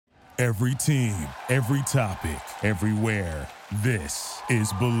Every team, every topic, everywhere. This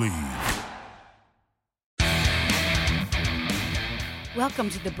is Believe. Welcome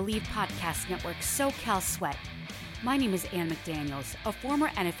to the Believe Podcast Network, SoCal Sweat. My name is Ann McDaniels, a former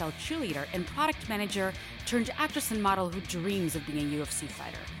NFL cheerleader and product manager turned actress and model who dreams of being a UFC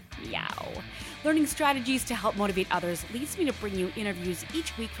fighter. Meow. Learning strategies to help motivate others leads me to bring you interviews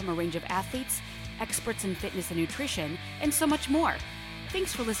each week from a range of athletes, experts in fitness and nutrition, and so much more.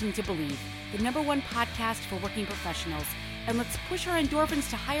 Thanks for listening to Believe, the #1 podcast for working professionals, and let's push our endorphins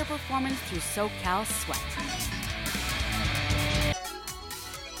to higher performance through SoCal Sweat.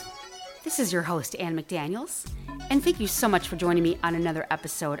 This is your host, Ann McDaniels, and thank you so much for joining me on another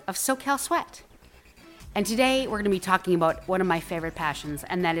episode of SoCal Sweat. And today we're going to be talking about one of my favorite passions,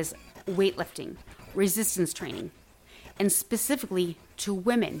 and that is weightlifting, resistance training, and specifically to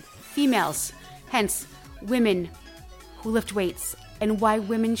women, females, hence women who lift weights, and why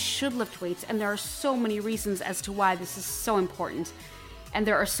women should lift weights. And there are so many reasons as to why this is so important. And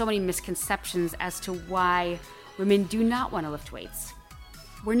there are so many misconceptions as to why women do not want to lift weights.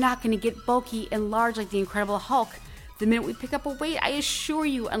 We're not going to get bulky and large like the Incredible Hulk the minute we pick up a weight, I assure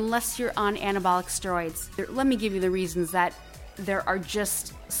you, unless you're on anabolic steroids. Let me give you the reasons that there are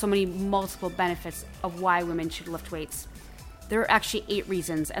just so many multiple benefits of why women should lift weights. There are actually 8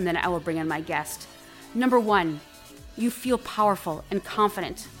 reasons, and then I will bring in my guest. Number 1, you feel powerful and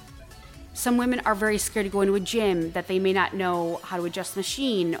confident. Some women are very scared to go into a gym that they may not know how to adjust the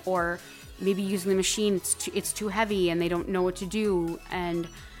machine, or maybe using the machine, it's too heavy and they don't know what to do, and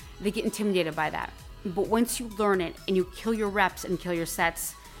they get intimidated by that. But once you learn it and you kill your reps and kill your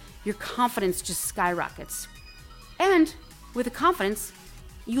sets, your confidence just skyrockets. And with the confidence,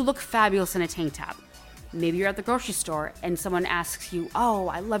 you look fabulous in a tank top. Maybe you're at the grocery store and someone asks you, "Oh,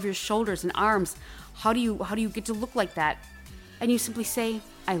 I love your shoulders and arms. How do you get to look like that?" And you simply say,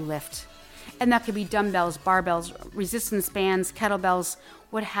 "I lift." And that could be dumbbells, barbells, resistance bands, kettlebells,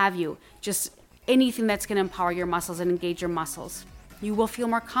 what have you. Just anything that's going to empower your muscles and engage your muscles. You will feel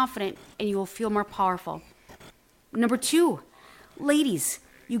more confident and you will feel more powerful. Number 2, ladies,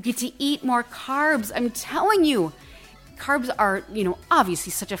 you get to eat more carbs. I'm telling you, carbs are,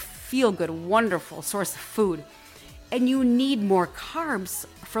 obviously such a feel-good, wonderful source of food. And you need more carbs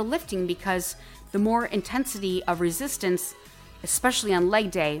for lifting because the more intensity of resistance, especially on leg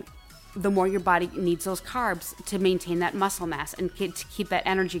day, the more your body needs those carbs to maintain that muscle mass and to keep that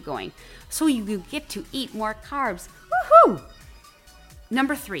energy going. So you get to eat more carbs. Woohoo!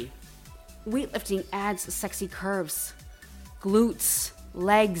 Number 3, weightlifting adds sexy curves. Glutes,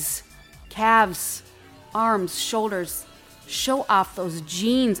 legs, calves, arms, shoulders. Show off those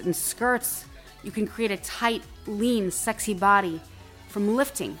jeans and skirts. You can create a tight, lean, sexy body from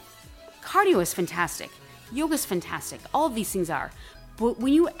lifting. Cardio is fantastic. Yoga is fantastic. All of these things are. But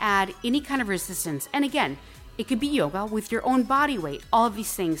when you add any kind of resistance, and again, it could be yoga with your own body weight, all of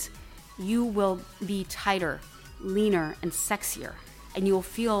these things, you will be tighter, leaner, and sexier. And you will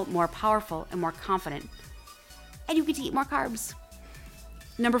feel more powerful and more confident. And you get to eat more carbs.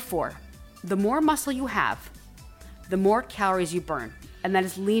 Number 4, the more muscle you have, the more calories you burn, and that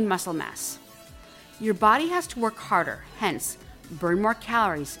is lean muscle mass. Your body has to work harder, hence burn more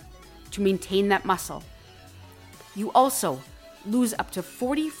calories to maintain that muscle. You also lose up to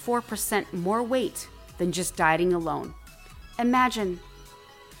 44% more weight than just dieting alone. Imagine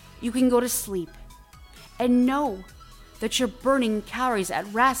you can go to sleep and know that you're burning calories at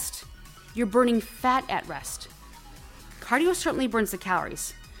rest. You're burning fat at rest. Cardio certainly burns the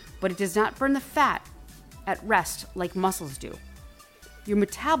calories, but it does not burn the fat at rest like muscles do. Your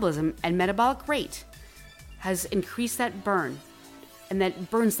metabolism and metabolic rate has increased that burn, and that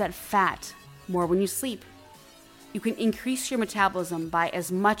burns that fat more when you sleep. You can increase your metabolism by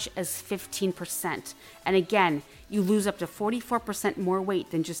as much as 15%. And again, you lose up to 44% more weight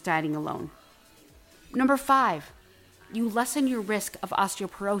than just dieting alone. Number 5, you lessen your risk of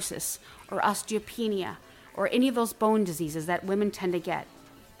osteoporosis or osteopenia or any of those bone diseases that women tend to get.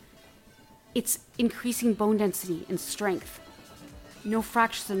 It's increasing bone density and strength. No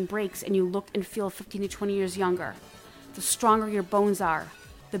fractures and breaks, and you look and feel 15 to 20 years younger. The stronger your bones are,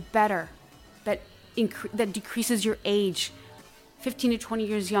 the better. That decreases your age 15 to 20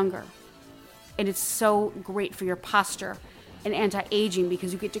 years younger. And it's so great for your posture and anti-aging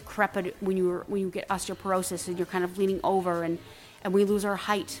because you get decrepit when you get osteoporosis and you're kind of leaning over, and we lose our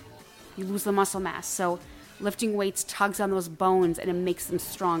height. You lose the muscle mass. So lifting weights tugs on those bones and it makes them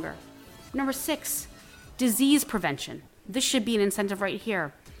stronger. Number 6, disease prevention. This should be an incentive right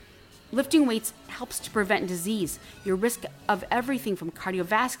here. Lifting weights helps to prevent disease. Your risk of everything from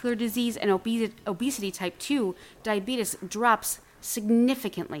cardiovascular disease and obesity type 2, diabetes drops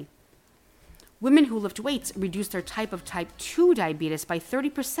significantly. Women who lift weights reduce their type 2 diabetes by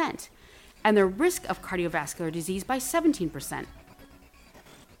 30% and their risk of cardiovascular disease by 17%.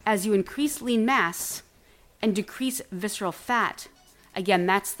 As you increase lean mass and decrease visceral fat, again,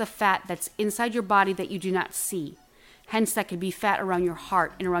 that's the fat that's inside your body that you do not see. Hence, that could be fat around your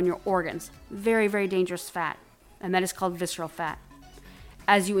heart and around your organs. Very, very dangerous fat, and that is called visceral fat.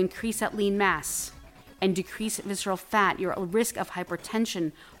 As you increase that lean mass and decrease visceral fat, your risk of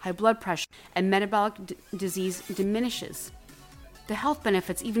hypertension, high blood pressure, and metabolic disease diminishes. The health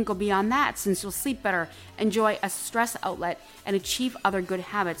benefits even go beyond that, since you'll sleep better, enjoy a stress outlet, and achieve other good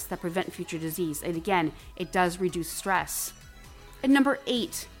habits that prevent future disease. And again, it does reduce stress. And number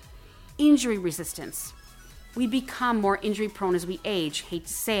 8, injury resistance. We become more injury prone as we age. Hate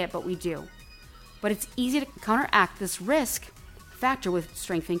to say it, but we do. But it's easy to counteract this risk factor with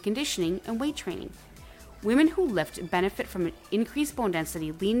strength and conditioning and weight training. Women who lift benefit from increased bone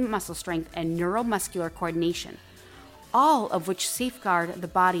density, lean muscle strength, and neuromuscular coordination, all of which safeguard the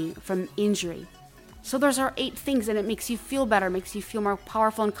body from injury. So those are 8 things, and it makes you feel better, makes you feel more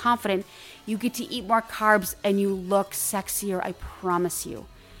powerful and confident. You get to eat more carbs and you look sexier, I promise you.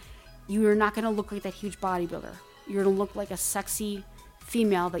 You're not going to look like that huge bodybuilder. You're going to look like a sexy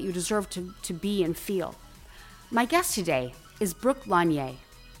female that you deserve to be and feel. My guest today is Brooke Lanier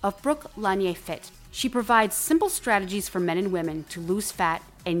of Brooke Lanier Fit. She provides simple strategies for men and women to lose fat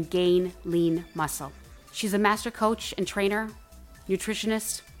and gain lean muscle. She's a master coach and trainer,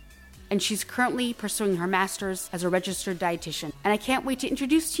 nutritionist, and she's currently pursuing her master's as a registered dietitian. And I can't wait to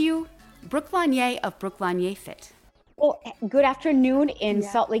introduce to you Brooke Lanier of Brooke Lanier Fit. Well, good afternoon in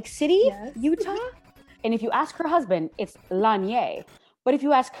Salt Lake City, Utah. And if you ask her husband, it's Lanier. But if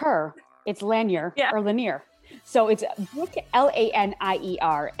you ask her, it's Lanier or Lanier. So it's Brooke,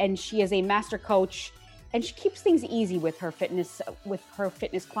 Lanier, and she is a master coach, and she keeps things easy with her fitness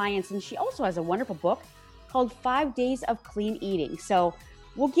clients. And she also has a wonderful book called 5 Days of Clean Eating. So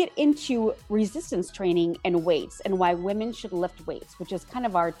we'll get into resistance training and weights and why women should lift weights, which is kind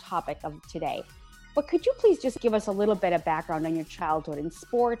of our topic of today. But could you please just give us a little bit of background on your childhood in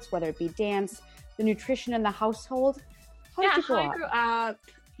sports, whether it be dance, the nutrition in the household? How did you grow up? I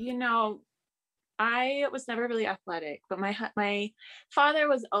grew up, I was never really athletic, but my father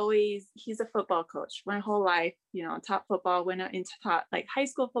was he's a football coach my whole life, taught football, went into taught like high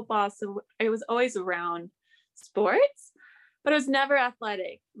school football. So I was always around sports, but I was never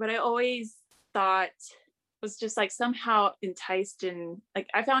athletic. But I always thought was just like somehow enticed in, like,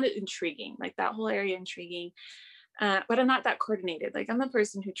 I found it intriguing, like that whole area intriguing. But I'm not that coordinated. Like, I'm the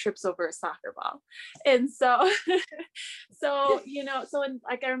person who trips over a soccer ball. And so,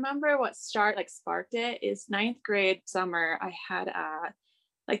 I remember what sparked it is 9th grade summer. I had,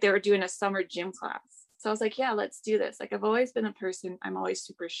 they were doing a summer gym class. So I was like, yeah, let's do this. Like, I've always been a person, I'm always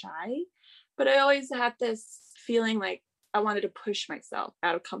super shy, but I always had this feeling like I wanted to push myself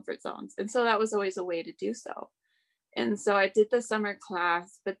out of comfort zones. And so that was always a way to do so. And so I did the summer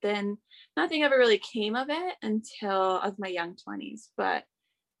class, but then nothing ever really came of it until of my young 20s. But,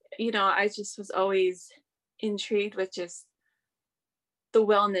 I just was always intrigued with just the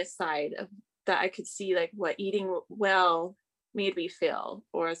wellness side of that. I could see like what eating well made me feel,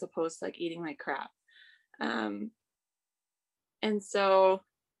 or as opposed to like eating like crap. And so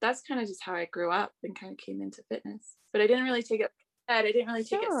that's kind of just how I grew up and kind of came into fitness. But I didn't really take it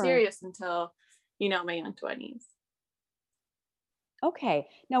serious until, my young 20s. Okay.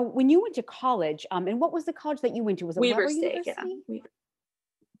 Now, when you went to college, and what was the college that you went to? Was it Weber State? Yeah.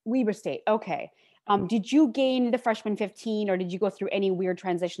 Weber State. Okay. Did you gain the freshman 15, or did you go through any weird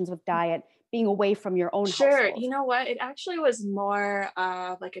transitions with diet, being away from your own household? You know what? It actually was more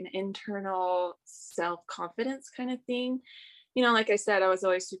like an internal self-confidence kind of thing. Like I said, I was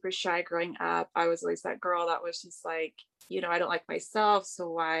always super shy growing up. I was always that girl that was just like, I don't like myself. So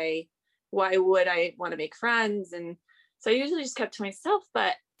why would I want to make friends? And so I usually just kept to myself.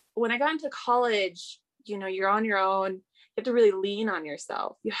 But when I got into college, you're on your own. You have to really lean on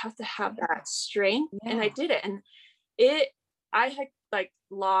yourself. You have to have that strength. Yeah. And I did it. And I had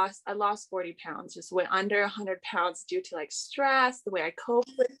I lost 40 pounds, just went under 100 pounds due to like stress, the way I cope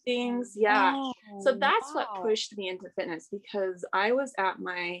with things. Yeah. Oh, so that's what pushed me into fitness, because I was at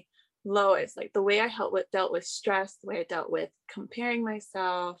my lowest, like the way I dealt with stress, the way I dealt with comparing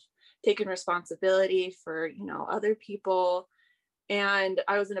myself, taking responsibility for, other people. And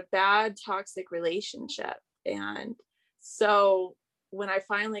I was in a bad, toxic relationship. And so when I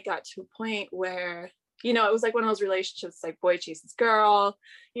finally got to a point where, it was like one of those relationships, like boy chases girl,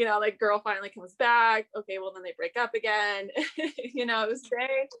 like girl finally comes back. Okay, well, then they break up again. It was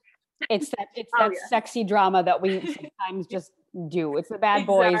very... It's that sexy drama that we sometimes just do. It's the bad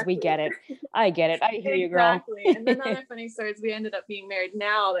boys. We get it. I get it. I hear you, girl. Exactly. And then the other funny story is we ended up being married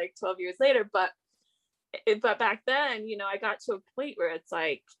now, like 12 years later. But back then, you know, I got to a point where it's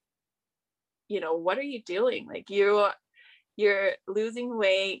like, you know, what are you doing? Like you're losing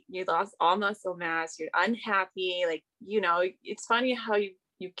weight, you lost all muscle mass, you're unhappy. Like, you know, it's funny how you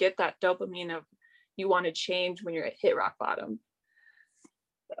get that dopamine of you want to change when you're at hit rock bottom.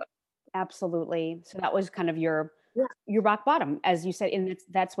 So. Absolutely. So that was kind of your Yeah. your rock bottom, as you said, and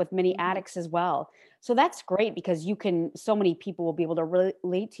that's with many addicts as well. So that's great because so many people will be able to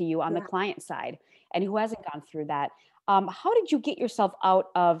relate to you on the Yeah. client side and who hasn't gone through that. How did you get yourself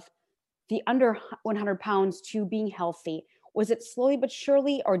out of the under 100 pounds to being healthy? Was it slowly but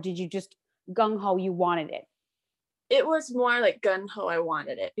surely, or did you just gung ho, you wanted it? It was more like gun ho. I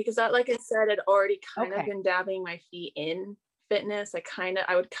wanted it because like I said, I'd already kind of Okay. been dabbing my feet in fitness.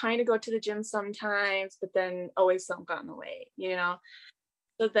 I would kind of go to the gym sometimes, but then always something got in the way, you know?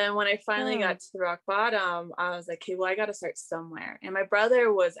 So then when I finally Sure. got to the rock bottom, I was like, okay, well, I got to start somewhere. And my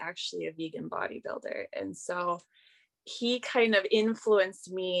brother was actually a vegan bodybuilder. And so he kind of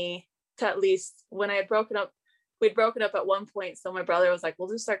influenced me to, at least when I had broken up, we'd broken up at one point. So my brother was like, well,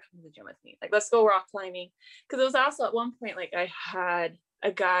 just start coming to the gym with me. Like, let's go rock climbing. Cause it was also at one point, like I had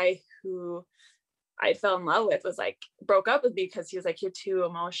a guy who I fell in love with was like broke up with me because he was like, you're too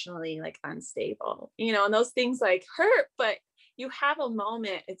emotionally like unstable, you know, and those things like hurt, but you have a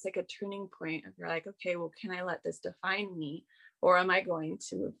moment, it's like a turning point of you're like, okay, well, can I let this define me or am I going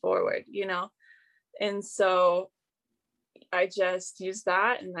to move forward, you know? And so I just used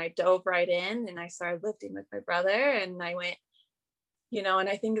that and I dove right in and I started lifting with my brother and I went, you know, and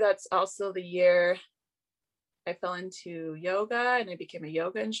I think that's also the year I fell into yoga and I became a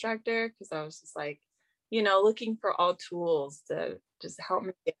yoga instructor because I was just like, you know, looking for all tools to just help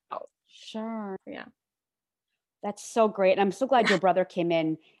me get out. Sure. Yeah. That's so great. And I'm so glad your brother came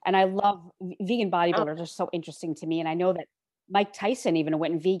in. And I love vegan Oh, bodybuilders are so interesting to me. And I know that Mike Tyson even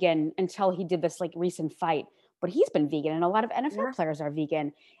went vegan until he did this like recent fight, but he's been vegan and a lot of NFL yeah. players are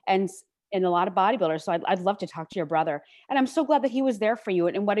vegan and and a lot of bodybuilders. So I'd love to talk to your brother. And I'm so glad that he was there for you.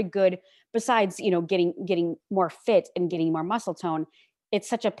 And what a good, besides, you know, getting more fit and getting more muscle tone, it's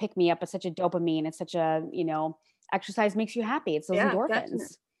such a pick me up. It's such a dopamine. It's such a, you know, exercise makes you happy. It's those Yeah, definitely.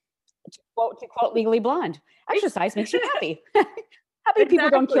 endorphins. To quote Legally Blonde, exercise makes you happy. Happy people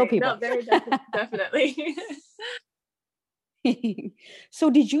don't kill Exactly. No, people. very definitely. So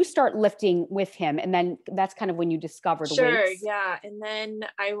did you start lifting with him? And then that's kind of when you discovered Sure. weights? Yeah. And then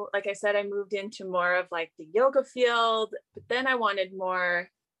like I said, I moved into more of like the yoga field, but then I wanted more,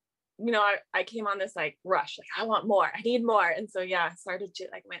 you know, I came on this like rush, like I want more, I need more. And so, yeah, I started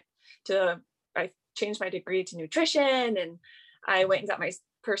to I changed my degree to nutrition and I went and got my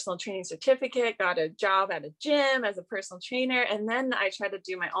personal training certificate, got a job at a gym as a personal trainer. And then I tried to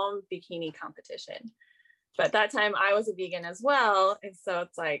do my own bikini competition. But at that time I was a vegan as well. And so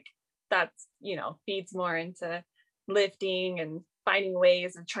it's like, that's, you know, feeds more into lifting and finding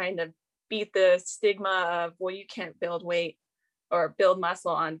ways of trying to beat the stigma of, well, you can't build weight or build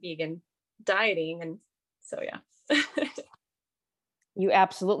muscle on vegan dieting. And so, yeah. You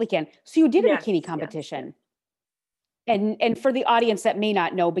absolutely can. So you did a Yes, bikini yes. competition. And for the audience that may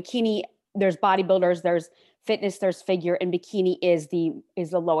not know, bikini, there's bodybuilders, there's fitness, there's figure, and bikini is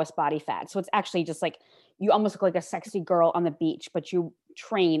the lowest body fat. So it's actually just like you almost look like a sexy girl on the beach, but you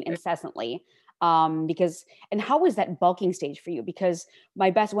train incessantly. Because and how was that bulking stage for you? Because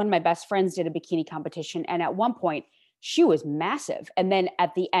one of my best friends did a bikini competition, and at one point she was massive, and then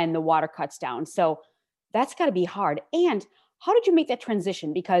at the end the water cuts down. So that's got to be hard. And how did you make that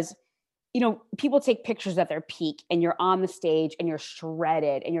transition? Because you know, people take pictures at their peak and you're on the stage and you're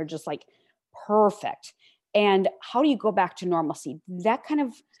shredded and you're just like perfect. And how do you go back to normalcy? That kind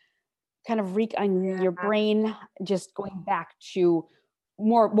of wreak on Yeah. your brain, just going back to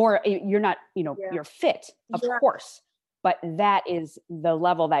more, you're not, you know, Yeah. you're fit, of Yeah. course, but that is the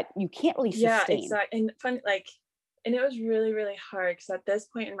level that you can't really Yeah, sustain. exactly. And fun, like, and it was really, really hard because at this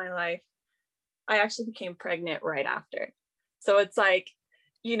point in my life, I actually became pregnant right after. So it's like,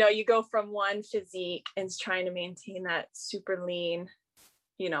 you know, you go from one physique and trying to maintain that super lean,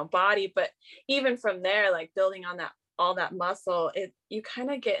 you know, body. But even from there, like building on that, all that muscle, you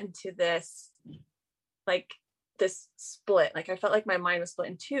kind of get into this, like this split. Like I felt like my mind was split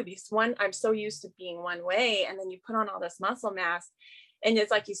in two because one, I'm so used to being one way. And then you put on all this muscle mass. And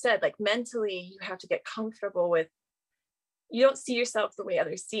it's like you said, like mentally, you have to get comfortable with, you don't see yourself the way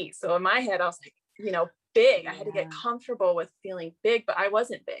others see. So in my head, I was like, you know, big. I had to get comfortable with feeling big, but I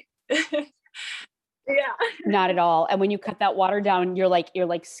wasn't big. Yeah. Not at all. And when you cut that water down, you're like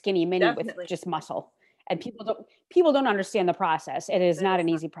skinny mini with Definitely. just muscle. And people don't understand the process. It is not an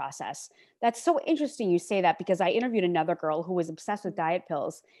easy process. That's so interesting you say that, because I interviewed another girl who was obsessed with diet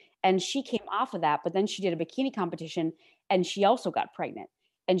pills, and she came off of that, but then she did a bikini competition and she also got pregnant.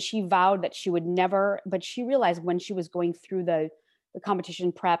 And she vowed that she would never, but she realized when she was going through the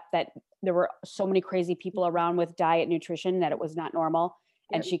competition prep that there were so many crazy people around with diet nutrition that it was not normal,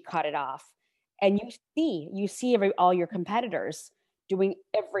 and she cut it off. And you see all your competitors doing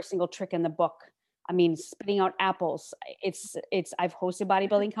every single trick in the book. I mean, spitting out apples. I've hosted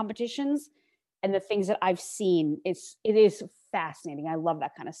bodybuilding competitions, and the things that I've seen, it is fascinating. I love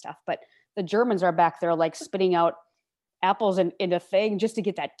that kind of stuff. But the Germans are back there like spitting out apples in a thing just to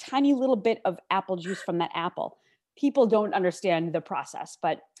get that tiny little bit of apple juice from that apple. People don't understand the process,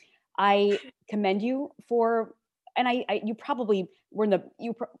 but I commend you for, and you probably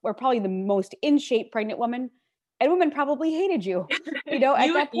you were probably the most in shape pregnant woman, and women probably hated you, at that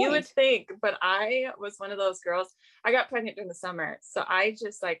point. You would think, but I was one of those girls. I got pregnant during the summer, so I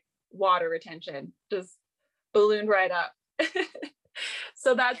just like water retention, just ballooned right up.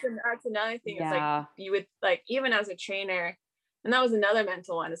 So that's another thing. It's like you would like, even as a trainer, and that was another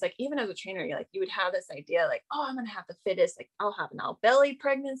mental one. It's like, even as a trainer, you would have this idea like, oh, I'm going to have the fittest, like I'll have an all belly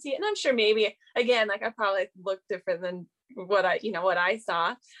pregnancy. And I'm sure maybe again, like I probably look different than what I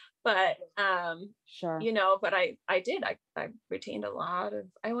saw, but, sure. But I retained a lot of,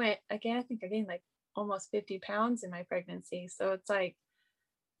 I think I gained like almost 50 pounds in my pregnancy. So it's like,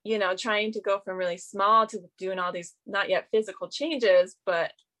 trying to go from really small to doing all these not yet physical changes,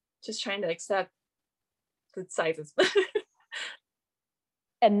 but just trying to accept the sizes.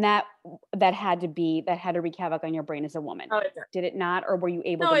 And that had to wreak havoc on your brain as a woman. Oh, it does. Did it not? Or were you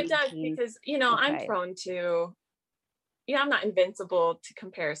able to? No, it does, because, I'm prone to, I'm not invincible to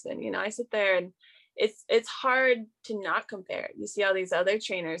comparison. I sit there and it's hard to not compare. You see all these other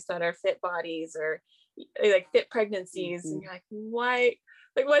trainers that are fit bodies or like fit pregnancies, and you're like, why?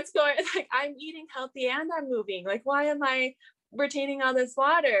 Like, what's going, like, I'm eating healthy and I'm moving. Like, why am I retaining all this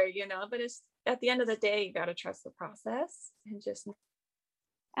water? But it's at the end of the day, you got to trust the process and just.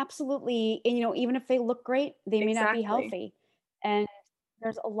 Absolutely. And, even if they look great, they may not be healthy. And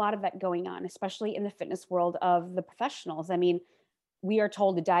there's a lot of that going on, especially in the fitness world of the professionals. I mean, we are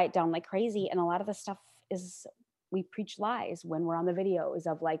told to diet down like crazy. And a lot of the stuff we preach lies when we're on the videos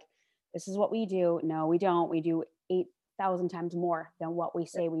of like, this is what we do. No, we don't. We do 8,000 times more than what we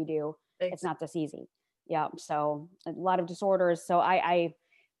say we do. It's not this easy. Yeah. So a lot of disorders. So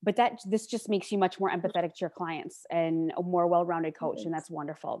but this just makes you much more empathetic to your clients and a more well-rounded coach. And that's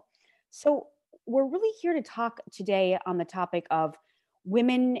wonderful. So we're really here to talk today on the topic of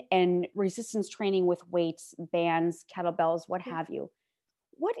women and resistance training with weights, bands, kettlebells, what have you.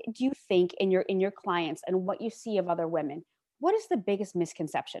 What do you think in your clients and what you see of other women? What is the biggest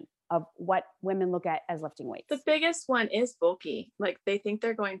misconception of what women look at as lifting weights? The biggest one is bulky. Like, they think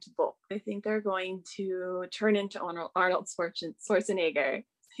they're going to bulk. They think they're going to turn into Arnold Schwarzenegger.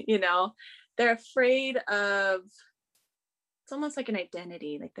 They're afraid of, it's almost like an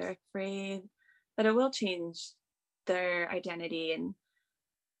identity. Like, they're afraid that it will change their identity.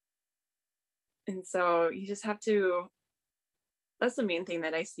 And so you just have to, that's the main thing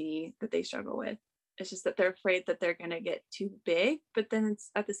that I see that they struggle with. It's just that they're afraid that they're going to get too big, but then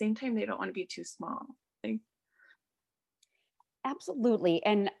it's at the same time, they don't want to be too small. Absolutely.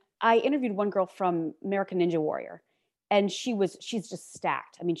 And I interviewed one girl from American Ninja Warrior, and she's just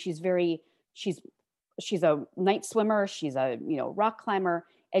stacked. I mean, she's a night swimmer. She's a, rock climber,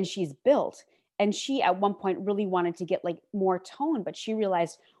 and she's built. And she at one point really wanted to get like more tone, but she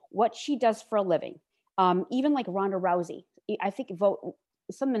realized what she does for a living. Even like Ronda Rousey, I think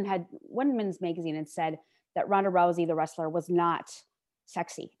one men's magazine had said that Ronda Rousey, the wrestler, was not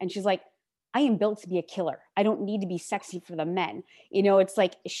sexy. And she's like, I am built to be a killer. I don't need to be sexy for the men. It's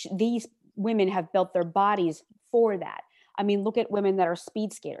like these women have built their bodies for that. I mean, look at women that are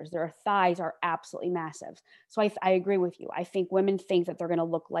speed skaters. Their thighs are absolutely massive. So I agree with you. I think women think that they're going to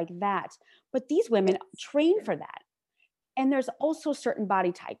look like that, but these women train for that. And there's also certain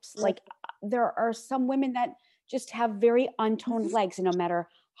body types. Like there are some women that just have very untoned legs, and no matter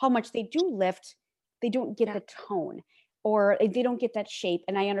how much they do lift, they don't get the tone, or they don't get that shape.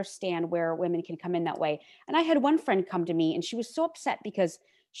 And I understand where women can come in that way. And I had one friend come to me, and she was so upset because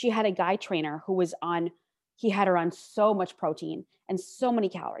she had a guy trainer who he had her on so much protein and so many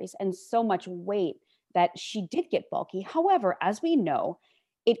calories and so much weight that she did get bulky. However, as we know,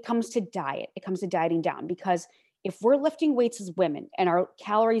 it comes to diet. It comes to dieting down, because if we're lifting weights as women and our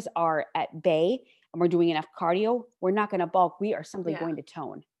calories are at bay and we're doing enough cardio, we're not going to bulk. We are simply going to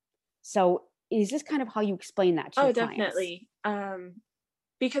tone. So is this kind of how you explain that to your clients? Definitely.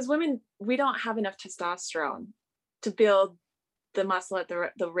 because women, we don't have enough testosterone to build the muscle at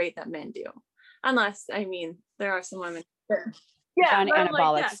the rate that men do. Unless, I mean, there are some women. Yeah, on but I'm like,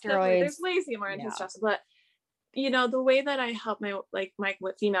 anabolic yes, definitely. There's steroids. way more in Yeah. testosterone. But the way that I help my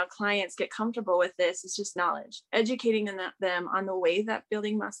female clients get comfortable with this is just knowledge, educating them on the way that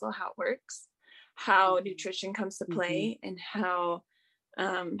building muscle, how it works, how nutrition comes to play, and how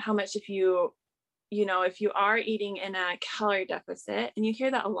much if you are eating in a calorie deficit, and you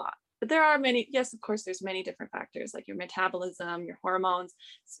hear that a lot. But there are many, yes, of course, there's many different factors like your metabolism, your hormones,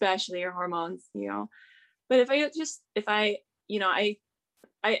 especially your hormones, But if I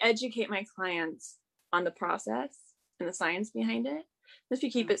educate my clients on the process and the science behind it. If you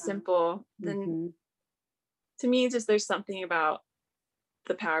keep it simple, then to me, just there's something about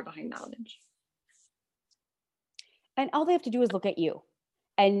the power behind knowledge. And all they have to do is look at you.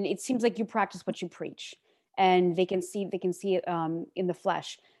 And it seems like you practice what you preach, and they can see it in the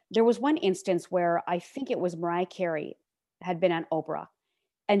flesh. There was one instance where I think it was Mariah Carey had been on Oprah,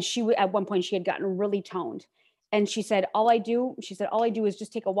 and at one point she had gotten really toned, and she said, all I do is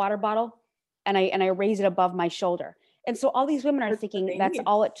just take a water bottle and I raise it above my shoulder. And so all these women are thinking that's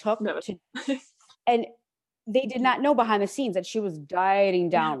all it took to, and they did not know behind the scenes that she was dieting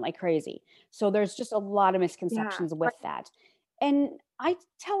down like crazy. So there's just a lot of misconceptions with that. And I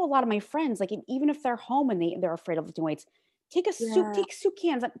tell a lot of my friends, like, even if they're home and they're afraid of lifting weights, take soup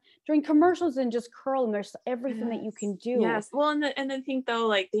cans during commercials and just curl, and there's everything that you can do. Yes. Well, and then think though,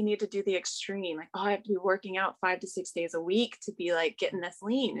 like they need to do the extreme, like, oh, I have to be working out 5 to 6 days a week to be like getting this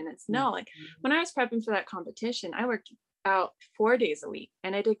lean. And it's no, like when I was prepping for that competition, I worked out 4 days a week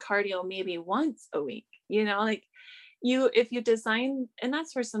and I did cardio maybe once a week, like if you design, and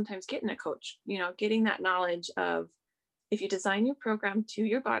that's where sometimes getting a coach, getting that knowledge of, if you design your program to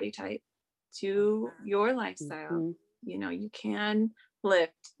your body type, to your lifestyle, you can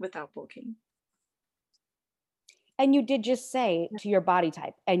lift without bulking. And you did just say to your body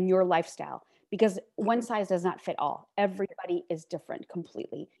type and your lifestyle, because one size does not fit all. Everybody is different,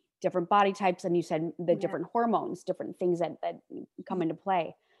 completely different body types. And you said the different hormones, different things that come into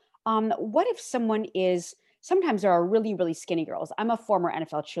play. What if sometimes there are really, really skinny girls. I'm a former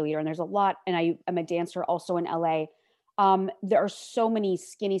NFL cheerleader, and there's a lot, and I am a dancer also in LA. There are so many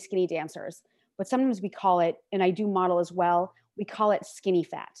skinny dancers, but sometimes we call it, and I do model as well, we call it skinny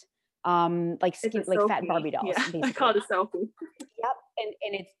fat. Like fat Barbie dolls. Yeah, basically. I call it a selfie. Yep.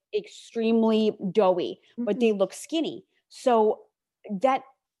 And it's extremely doughy, but they look skinny. So that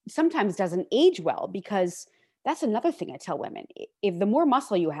sometimes doesn't age well, because that's another thing I tell women. If the more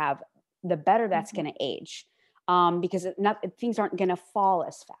muscle you have, the better that's going to age. Because things aren't going to fall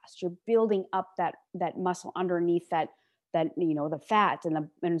as fast. You're building up that muscle underneath that the fat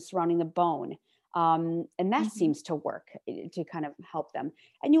and surrounding the bone. And that seems to work to kind of help them.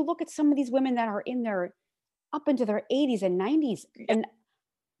 And you look at some of these women that are up into their 80s and 90s, and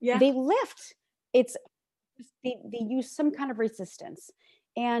they lift. They use some kind of resistance.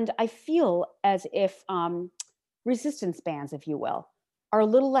 And I feel as if resistance bands, if you will, are a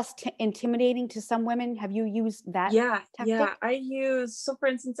little less intimidating to some women. Have you used that tactic? Yeah, so for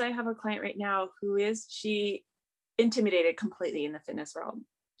instance, I have a client right now she intimidated completely in the fitness realm.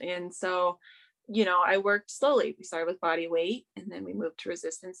 And so, I worked slowly. We started with body weight, and then we moved to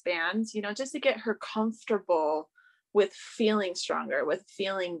resistance bands, just to get her comfortable with feeling stronger, with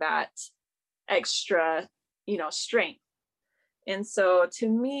feeling that extra, strength. And so to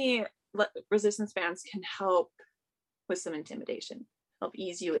me, resistance bands can help with some intimidation, help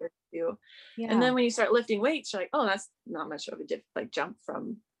ease you into. And then when you start lifting weights, you're like, oh, that's not much of a jump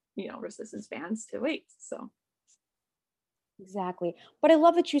from, resistance bands to weights. So. Exactly. But I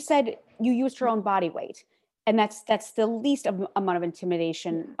love that you said you used your own body weight, and that's the least amount of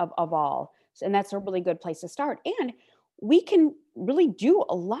intimidation of all. And that's a really good place to start. And we can really do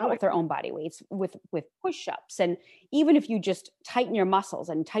a lot with our own body weights, with push-ups. And even if you just tighten your muscles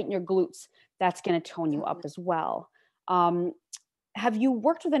and tighten your glutes, that's going to tone you up as well. Have you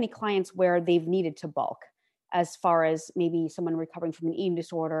worked with any clients where they've needed to bulk, as far as maybe someone recovering from an eating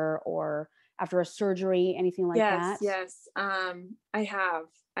disorder or after a surgery, anything like that? Yes. I have,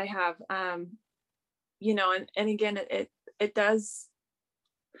 and again, it does,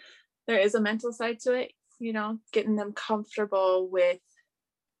 there is a mental side to it, getting them comfortable with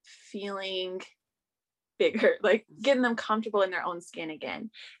feeling bigger, like getting them comfortable in their own skin again.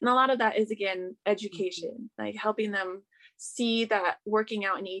 And a lot of that is, again, education, like helping them see that working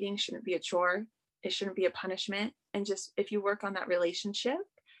out and eating shouldn't be a chore. It shouldn't be a punishment. And just, if you work on that relationship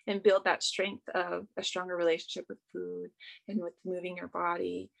and build that strength of a stronger relationship with food and with moving your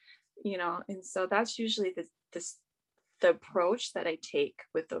body, and so that's usually the the approach that I take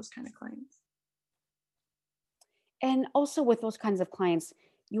with those kind of clients. And also with those kinds of clients,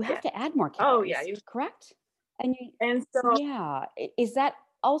 you have to add more Oh calories, yeah, correct? And you, and so yeah, is that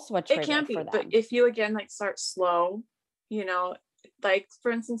also a it trigger can be, for but them? if you again like start slow, you know, like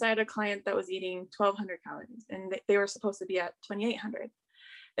for instance, I had a client that was eating 1,200 calories and they were supposed to be at 2,800.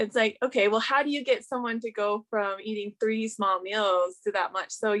 It's like, okay, well, how do you get someone to go from eating 3 small meals to that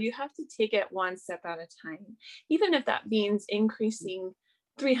much? So you have to take it one step at a time, even if that means increasing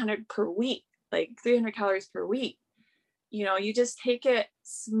 300 per week, like 300 calories per week. You know, you just take it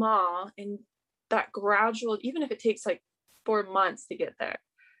small, and that gradual, even if it takes like 4 months to get there,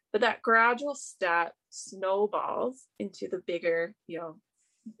 but that gradual step snowballs into the bigger, you know,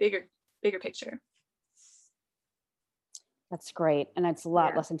 bigger picture. That's great. And it's a lot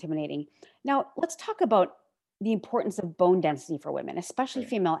Yeah. less intimidating. Now, let's talk about the importance of bone density for women, especially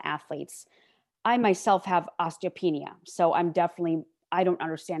Sure. female athletes. I myself have osteopenia. So I don't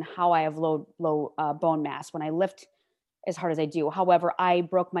understand how I have low bone mass when I lift as hard as I do. However, I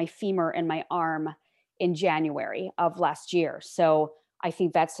broke my femur in my arm in January of last year. So I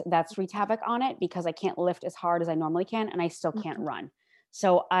think that's wreaked havoc on it because I can't lift as hard as I normally can, and I still can't Mhm. run.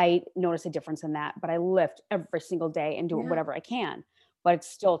 So I notice a difference in that, but I lift every single day and do Yeah. whatever I can. But it's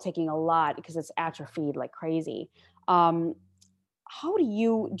still taking a lot because it's atrophied like crazy. Um, how do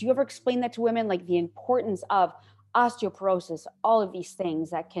you ever explain that to women, like the importance of osteoporosis, all of these things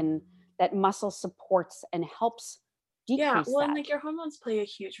that muscle supports and helps Yeah, decrease well, and that? like your hormones play a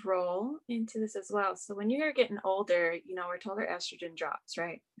huge role into this as well. So when you're getting older, you know, we're told our estrogen drops,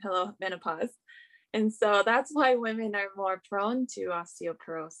 right? Hello, menopause. And so that's why women are more prone to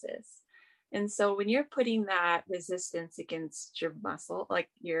osteoporosis. And so when you're putting that resistance against your muscle, like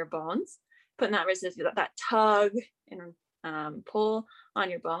your bones, putting that resistance, that tug and pull on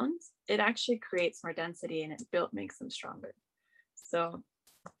your bones, it actually creates more density and makes them stronger. So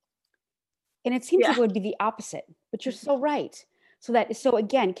And it seems yeah. like it would be the opposite, but you're so right. So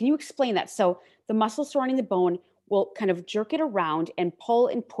again, can you explain that? So the muscle surrounding the bone will kind of jerk it around and pull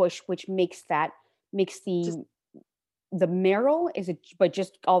and push, which makes Just the marrow, is it, but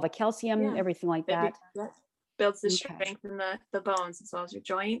just all the calcium, yeah. everything like that. That builds the Okay. strength in the bones as well as your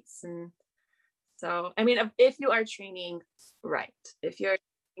joints. And so, I mean, if you are training right, if you're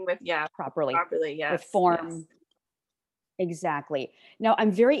training with, yeah, Properly properly, with yes, yes. form. Exactly. Now,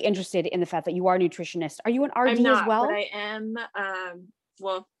 I'm very interested in the fact that you are a nutritionist. Are you an I'm RD as not, but well? I am,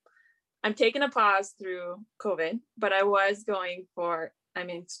 well, I'm taking a pause through COVID, but I'm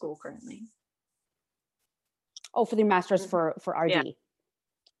in school currently. Oh, for the master's Mhm. for Yeah, RD.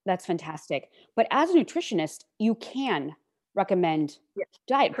 That's fantastic. But as a nutritionist, you can recommend yeah,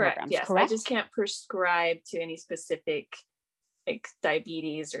 diet correct. programs, Yes. I just correct? can't prescribe to any specific like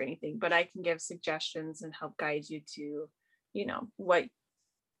diabetes or anything, but I can give suggestions and help guide you to, you know, what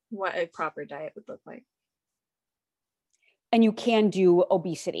a proper diet would look like. And you can do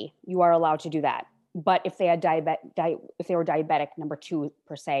obesity. You are allowed to do that. But if they had if they were diabetic number 2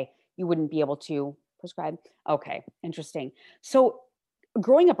 per se, you wouldn't be able to prescribe. Okay, interesting. So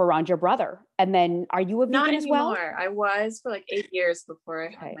growing up around your brother, and then are you a Not vegan as well? anymore. I was for like 8 years before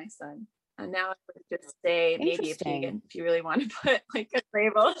I had Okay, my son. And now I would just say maybe a interesting. vegan if you really want to put like a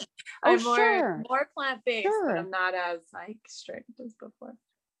label. Oh, I'm more sure, plant-based, but I'm sure. not as like strict as before.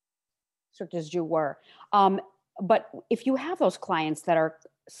 Strict as you were. But if you have those clients that are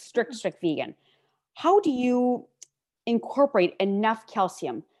Yeah. strict vegan, how do you incorporate enough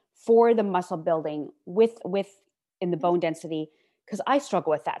calcium for the muscle building with in the bone density? Because I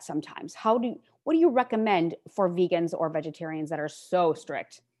struggle with that sometimes. What do you recommend for vegans or vegetarians that are so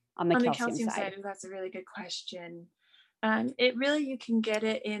strict on the On the calcium calcium side? side, that's a really good question. It really, you can get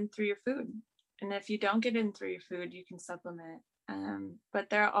it in through your food. And if you don't get it in through your food, you can supplement. But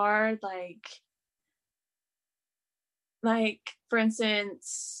there are like for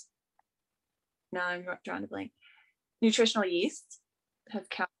instance, now I'm drawing a blank. Nutritional yeast have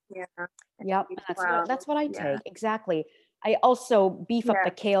calcium and Yep, B12. that's what I Yeah. take, exactly. I also beef up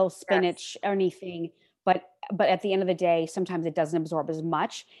the Yes. kale, Yes. spinach, anything, but at the end of the day, sometimes it doesn't absorb as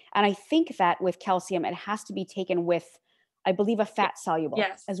much, and I think that with calcium, it has to be taken with, I believe, a Yeah. fat soluble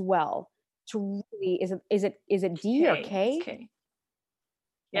Yes. as well to really is it D or It's K? K.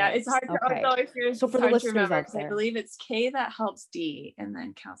 Yeah, K, it's hard to, it's okay. always So it's for the hard to listeners remember out because I there, believe it's K that helps D and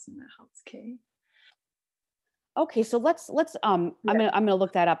then calcium that helps K. okay, so let's Yeah. I'm gonna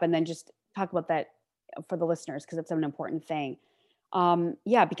look that up and then just talk about that for the listeners because it's an important thing.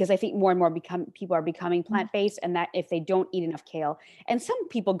 Yeah, because I think more and more people are becoming Mhm. plant-based, and that if they don't eat enough kale, and some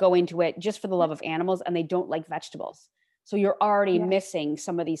people go into it just for the love of animals and they don't like vegetables. So you're already Yeah. missing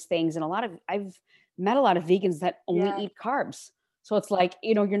some of these things. And I've met a lot of vegans that only Yeah. eat carbs. So it's like,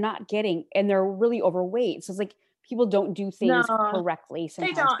 you're not getting, and they're really overweight. So it's like people don't do things No, correctly they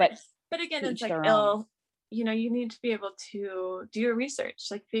sometimes, don't. but But again, to it's each like their own. you need to be able to do your research,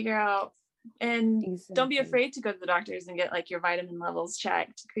 like figure out, and don't be Exactly. afraid to go to the doctors and get like your vitamin levels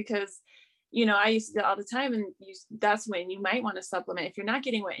checked, because I used to do it all the time, and that's when you might want to supplement. If you're not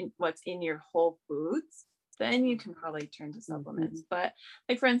getting what's in your whole foods, then you can probably turn to supplements. But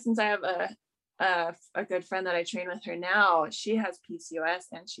like, for instance, I have a good friend that I train with her now. She has PCOS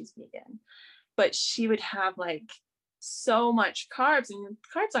and she's vegan, but she would have like so much carbs, and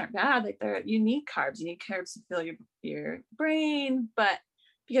carbs aren't bad. Like, you need carbs. You need carbs to fill your brain, but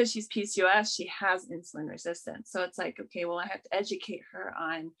because she's PCOS, she has insulin resistance. So it's like, okay, well, I have to educate her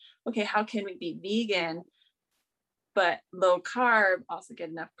on, okay, how can we be vegan, but low carb, also get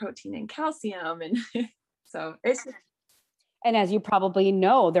enough protein and calcium. And so it's, And as you probably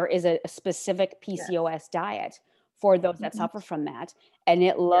know, there is a specific yeah. PCOS diet for those that Mhm. suffer from that. And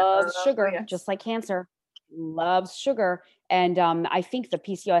it Yeah. loves Oh, sugar, yes. just like cancer, loves sugar. And I think the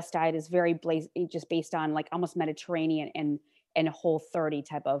PCOS diet is very just based on like almost Mediterranean and Whole30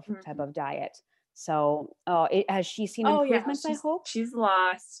 type Mhm. of diet. So has she seen Oh yeah, improvements, I hope? she's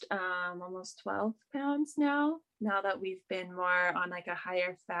lost almost 12 pounds now that we've been more on like a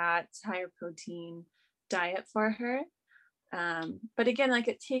higher fat, higher protein diet for her. But again, like,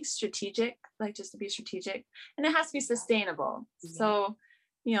 it takes strategic, like, just to be strategic, and it has to be sustainable. Yeah. So,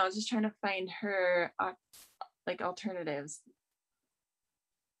 just trying to find her like alternatives.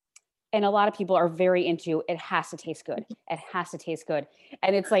 And a lot of people are very into, it has to taste good. It has to taste good.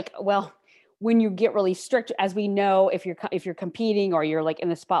 And it's like, well, when you get really strict, as we know, if you're competing or you're like in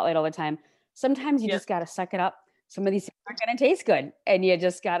the spotlight all the time, sometimes you Yep. just got to suck it up. Some of these things aren't going to taste good, and you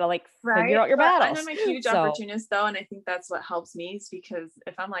just got to like figure Right. out your But battles. I'm a huge So opportunist though, and I think that's what helps me, is because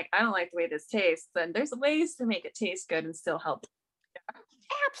if I'm like, I don't like the way this tastes, then there's ways to make it taste good and still help.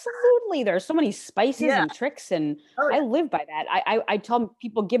 absolutely, there's so many spices Yeah. and tricks, and Oh I yeah. live by that. I tell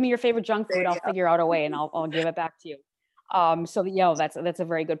people, give me your favorite junk There food, I'll you go. figure out a way, and I'll give it back to you. So that's a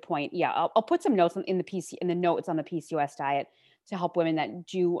very good point. Yeah, I'll put some notes in the notes on the PCOS diet to help women that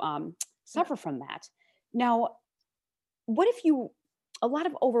do suffer from that. Now, what if a lot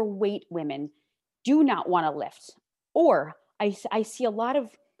of overweight women do not want to lift, or I see a lot of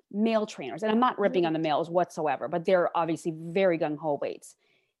male trainers, and I'm not ripping on the males whatsoever, but they're obviously very gung-ho weights.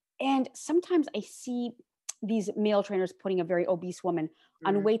 And sometimes I see these male trainers putting a very obese woman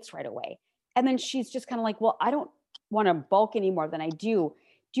on weights right away. And then she's just kind of like, well, I don't want to bulk any more than I do.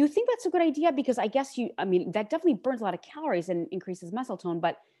 Do you think that's a good idea? Because I mean, that definitely burns a lot of calories and increases muscle tone,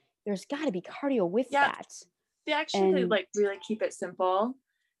 but there's got to be cardio with Yeah. that. The action to And like really keep it simple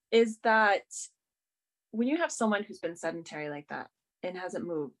is that when you have someone who's been sedentary like that and hasn't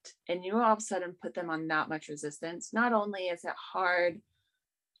moved, and you all of a sudden put them on that much resistance, not only is it hard,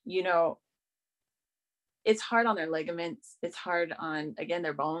 you know, it's hard on their ligaments, it's hard on, again,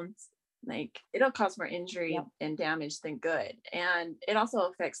 their bones. Like, it'll cause more injury yep. and damage than good. And it also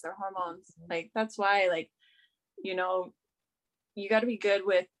affects their hormones. Like, that's why, like, you got to be good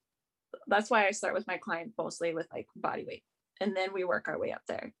with, that's why I start with my client mostly with like body weight. And then we work our way up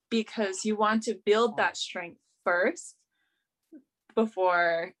there, because you want to build that strength first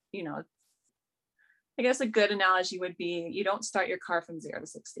before, I guess a good analogy would be, you don't start your car from 0 to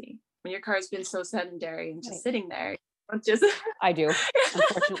 60. When your car's been so sedentary and just sitting there, just I do,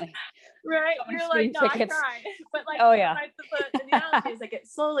 unfortunately. Right, So many you're like, speeding not tickets. trying. But like, Oh yeah. the analogy is like, it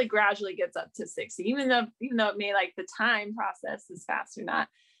slowly, gradually gets up to 60, even though it may, like, the time process is fast or not,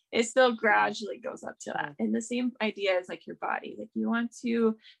 it still gradually goes up to that. And the same idea is like your body. Like, you want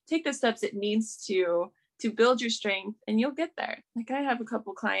to take the steps it needs to build your strength, and you'll get there. Like, I have a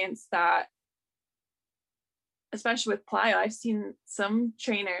couple clients that, especially with plyo, I've seen some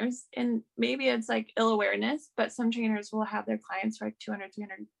trainers, and maybe it's like ill awareness, but some trainers will have their clients for like 200,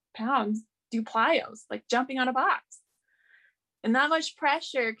 300 pounds do plyos, like jumping on a box. And that much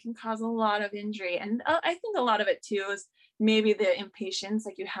pressure can cause a lot of injury. And I think a lot of it too is maybe the impatience,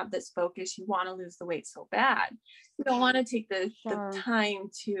 like, you have this focus, you want to lose the weight so bad. You don't want to take the time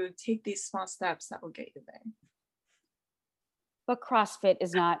to take these small steps that will get you there. But CrossFit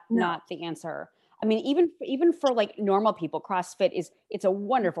is not the answer. I mean, even for like normal people, CrossFit it's a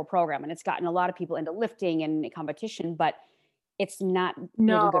wonderful program, and it's gotten a lot of people into lifting and competition, but it's not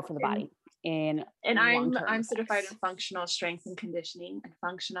really good for the body. And I'm certified in functional strength and conditioning, and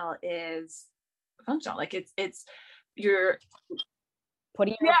functional is functional. Like, it's you're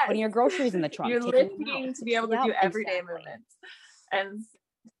putting your groceries in the trunk. You're lifting to be able to do everyday movements.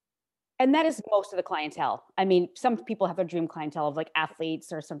 And that is most of the clientele. I mean, some people have a dream clientele of like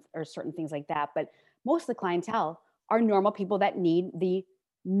athletes or certain things like that, but most of the clientele are normal people that need the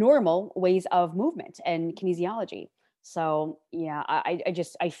normal ways of movement and kinesiology. So yeah,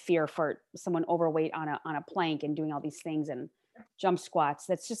 I fear for someone overweight on a plank and doing all these things and jump squats.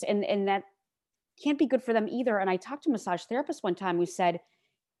 That's just, and that can't be good for them either. And I talked to a massage therapist one time who said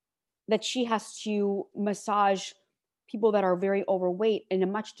that she has to massage people that are very overweight in a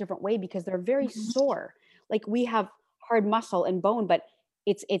much different way because they're very Mhm. sore. Like we have hard muscle and bone, but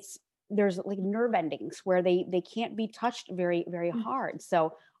it's there's like nerve endings where they can't be touched very Mhm. hard.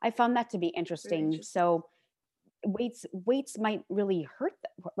 So I found that to be Very interesting. interesting. So weights might really hurt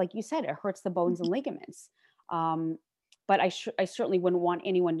like you said, it hurts the bones and ligaments. Um, but I certainly wouldn't want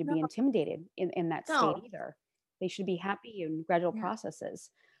anyone to No, be intimidated in that state no. either. They should be happy and gradual Yeah. processes.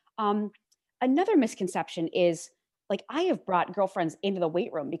 Um, Another misconception is like I have brought girlfriends into the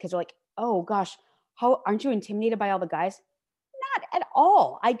weight room because they're like, oh gosh, how aren't you intimidated by all the guys? Not at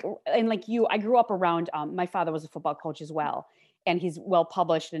all. And like you, I grew up around. My father was a football coach as well, and he's well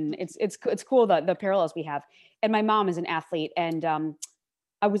published, and it's cool the parallels we have. And my mom is an athlete, and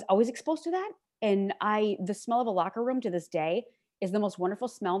I was always exposed to that. And the smell of a locker room to this day is the most wonderful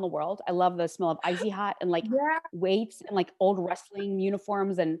smell in the world. I love the smell of icy hot and like Yeah. weights and like old wrestling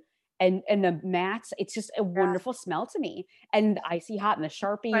uniforms and the mats. It's just a Yeah. wonderful smell to me. And the icy hot and the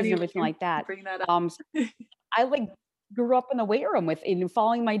Sharpies and Funny when everything you like that. bring that up. So I like grew up in the weight room with and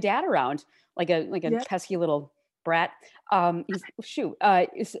following my dad around like a Yeah. pesky little brat. He's shoot.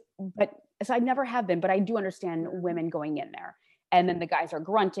 But so I never have been, but I do understand Mhm. women going in there, and then the guys are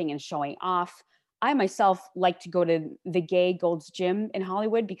grunting and showing off. I myself like to go to the gay Gold's Gym in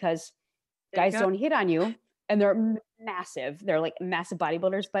Hollywood because There you guys go. don't hit on you, and they're massive. They're like massive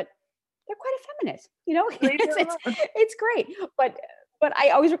bodybuilders, but they're quite effeminate. You know, Leave it it's alone. it's great. But I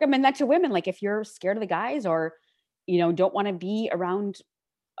always recommend that to women. Like if you're scared of the guys or don't want to be around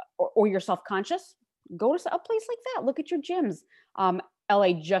or you're self-conscious, go to a place like that. Look at your gyms. Um,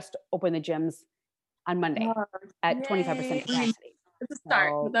 LA just opened the gyms on Monday Oh, at 25% yay. I mean, capacity. it's a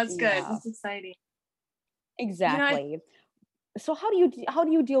start, but So that's good. yeah, That's exciting. I exactly. So how do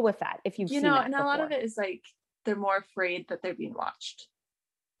you deal with that if you've seen and that a lot of before? it is like they're more afraid that they're being watched.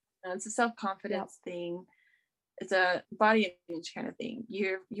 It's a Yep. self-confidence thing. It's a body image kind of thing.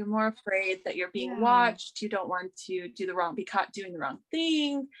 You're more afraid that you're being Yeah. watched. You don't want to be caught doing the wrong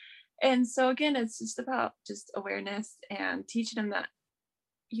thing. And so again, it's just about just awareness and teaching them that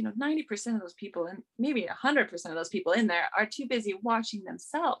 90% of those people and maybe 100% of those people in there are too busy watching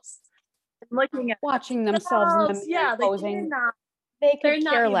themselves and looking at Watching themselves in the themselves. mirror Yeah, like posing, they they're could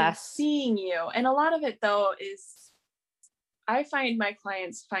not care even less. seeing you. And a lot of it though is I find my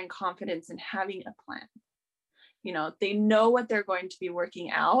clients find confidence in having a plan. They know what they're going to be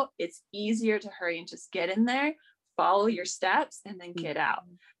working out. It's easier to hurry and just get in there, follow your steps, and then get out.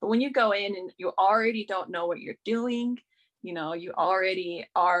 Mhm. But when you go in and you already don't know what you're doing, you already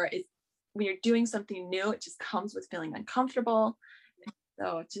are, when you're doing something new, it just comes with feeling uncomfortable.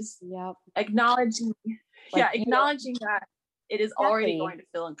 So just Yep. acknowledging, Like yeah, acknowledging that it is already exactly. going to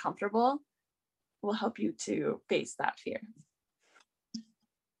feel uncomfortable will help you to face that fear.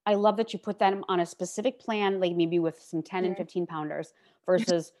 I love that you put that on a specific plan, like maybe with some 10 and Yeah. 15 pounders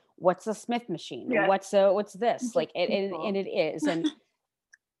versus what's a Smith machine? Yeah. What's this? Just Like and simple. it is. And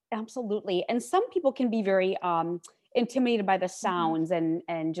absolutely. And some people can be very intimidated by the Mhm. sounds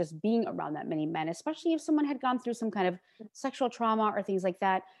and just being around that many men, especially if someone had gone through some kind of sexual trauma or things like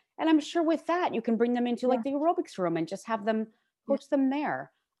that. And I'm sure with that you can bring them into Yeah. like the aerobics room and just have them Yeah. coach them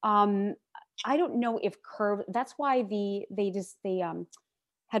there. Um, I don't know if curve. That's why they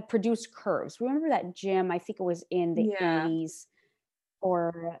had produced curves. Remember that gym? I think it was in the Yeah. 80s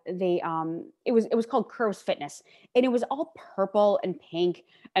or it was called Curves Fitness, and it was all purple and pink,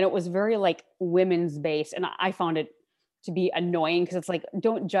 and it was very like women's based, and I found it to be annoying because it's like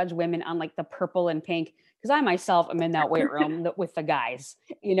don't judge women on like the purple and pink because I myself am in that weight room with the guys,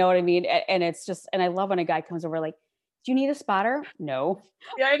 you know what I mean? And it's just, and I love when a guy comes over like, do you need a spotter? No,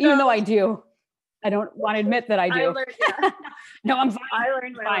 Yeah, I even though know. I do. I don't want to admit that I I do. learned, yeah. No, I'm fine. I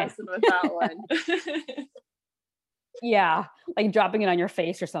learned my Fine. lesson with that one. Yeah, like dropping it on your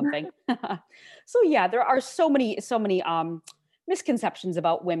face or something. So yeah, there are so many misconceptions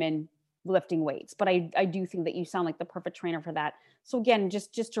about women lifting weights, but I do think that you sound like the perfect trainer for that. So again,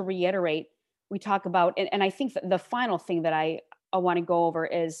 just to reiterate, we talk about and I think that the final thing that I want to go over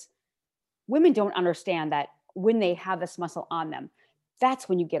is women don't understand that when they have this muscle on them, that's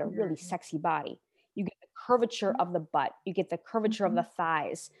when you get a really Mhm. sexy body. You get the curvature of the butt, you get the curvature of the Mhm.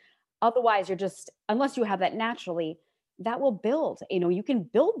 thighs. Otherwise, you're just, unless you have that naturally, that will build. You can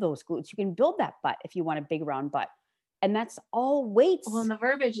build those glutes. You can build that butt if you want a big round butt. And that's all weights. Well, and the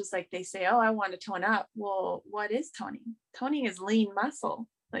verbiage is like, they say, oh, I want to tone up. Well, what is toning? Toning is lean muscle.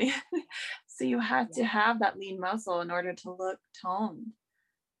 Like, so you have to have that lean muscle in order to look toned.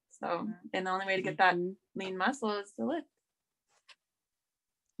 So, and the only way to get that lean muscle is to lift.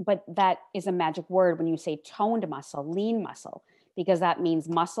 But that is a magic word when you say toned muscle, lean muscle, because that means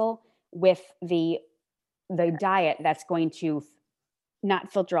muscle with the diet that's going to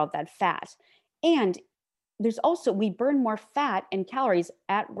not filter out that fat. And there's also, we burn more fat and calories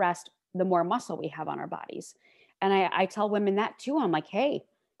at rest the more muscle we have on our bodies. And I tell women that too. I'm like, hey,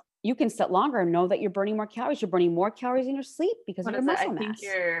 you can sit longer and know that you're burning more calories. You're burning more calories in your sleep because of your muscle mass. I think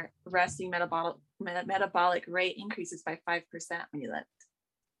your resting metabolic rate increases by 5% when you lift.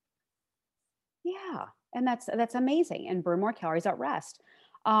 Yeah, and that's amazing. And burn more calories at rest.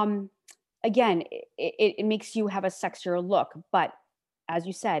 Again, it makes you have a sexier look, but as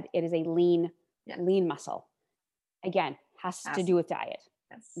you said, it is a lean muscle. Again, has to do with diet.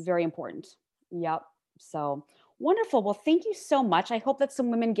 Yes. Very important. Yep. So wonderful. Well, thank you so much. I hope that some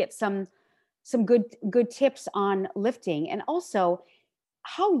women get some good tips on lifting. And also,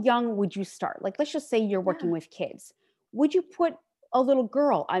 how young would you start? Like, let's just say you're working with kids. Would you put a little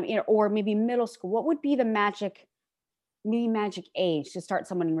girl, or maybe middle school? What would be the magic age to start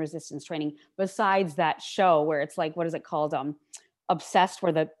someone in resistance training besides that show where it's like, what is it called? Obsessed,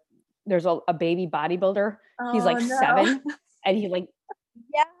 where there's a baby bodybuilder. He's like 7 and he like,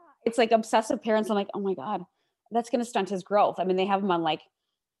 it's like obsessive parents. I'm like, oh my God, that's going to stunt his growth. I mean, they have him on like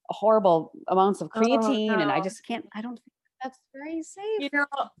horrible amounts of creatine and I just can't, I don't think that's very safe.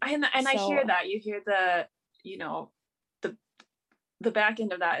 And I hear that. You hear the back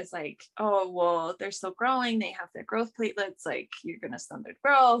end of that is like, oh, well, they're still growing. They have their growth platelets. Like, you're going to stunt their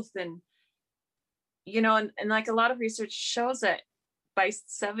growth. And, and like a lot of research shows that by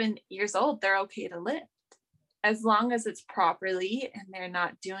 7 years old, they're okay to lift as long as it's properly and they're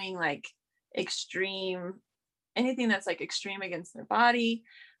not doing like anything that's like extreme against their body.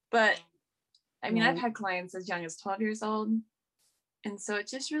 But I mean, I've had clients as young as 12 years old. And so it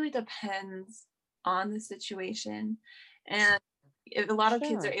just really depends on the situation. And a lot of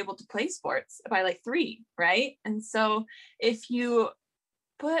kids are able to play sports by like 3, right? And so if you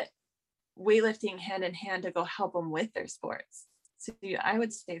put weightlifting hand in hand to go help them with their sports, so I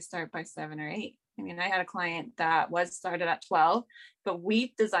would say start by 7 or 8. I mean, I had a client that was started at 12, but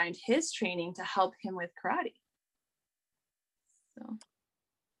we designed his training to help him with karate. So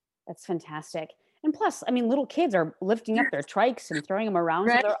that's fantastic. And plus, I mean, little kids are lifting up their trikes and throwing them around.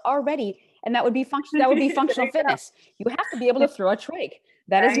 Right. So they're already, and that would be functional fitness. You have to be able to throw a trike.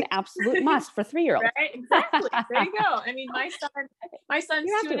 That is an absolute must for 3-year-olds. Right, exactly. There you go. I mean, my son's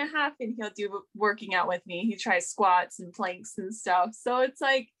 2.5 and he'll do working out with me. He tries squats and planks and stuff. So it's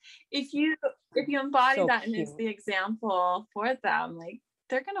like, if you embody that and it's the example for them, like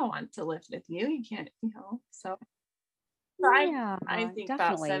they're going to want to lift with you. You can't, so I think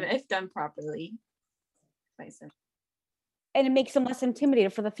definitely. About 7, if done properly. And it makes them less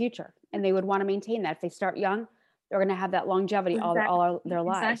intimidated for the future. And they would want to maintain that. If they start young, they're going to have that longevity all their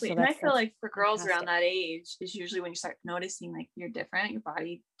lives. Exactly. So and I feel like for girls around that age is usually when you start noticing like you're different, your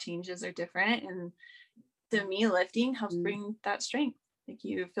body changes are different. And to me, lifting helps bring that strength. Like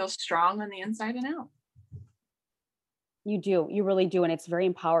you feel strong on the inside and out. You do. You really do. And it's very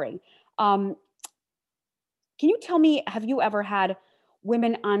empowering. Can you tell me, have you ever had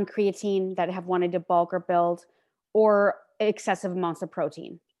women on creatine that have wanted to bulk or build, or excessive amounts of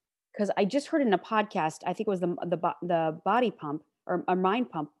protein? Because I just heard in a podcast, I think it was the Body Pump or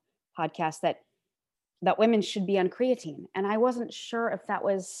Mind Pump podcast that women should be on creatine, and I wasn't sure if that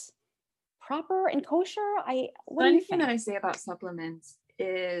was proper and kosher. What do you think? That I say about supplements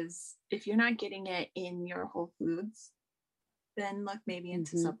is if you're not getting it in your whole foods, then look maybe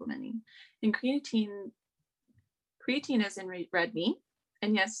into supplementing. And creatine is in red meat.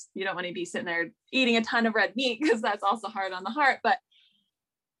 And yes, you don't want to be sitting there eating a ton of red meat because that's also hard on the heart. But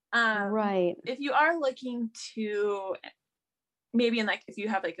right. If you are looking to maybe if you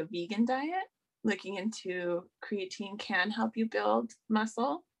have like a vegan diet, looking into creatine can help you build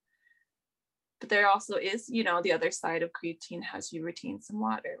muscle. But there also is, the other side of creatine has you retain some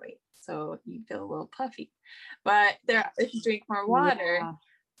water weight. So you feel a little puffy. But if you drink more water,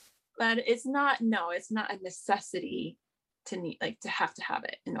 but it's not a necessity to need to have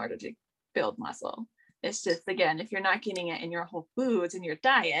it in order to build muscle. It's just, again, if you're not getting it in your whole foods in your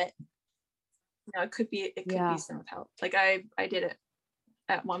diet, it could be some help. Like I did it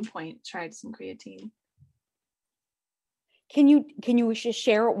at one point, tried some creatine. Can you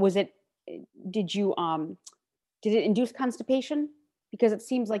share, did it induce constipation? Because it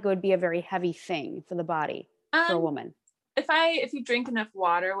seems like it would be a very heavy thing for the body. for a woman? If you drink enough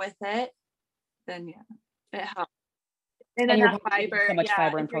water with it, then yeah, it helps. And And you're enough probably getting fiber. so much Yeah,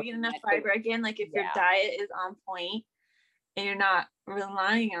 fiber and if you're protein eating in enough that too. fiber, again, like if your Yeah. diet is on point and you're not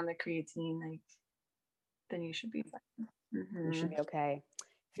relying on the creatine, like then you should be fine. You should Mhm. be okay.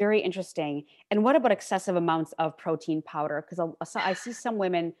 Very interesting. And what about excessive amounts of protein powder? Because I see some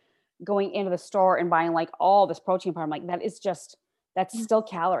women going into the store and buying like all this protein powder. I'm like, that's still Yeah.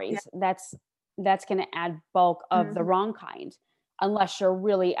 calories. That's going to add bulk of the Mhm. wrong kind, unless you're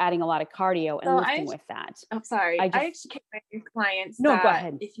really adding a lot of cardio and So lifting with that. I'm sorry. I I just educate my clients no, go that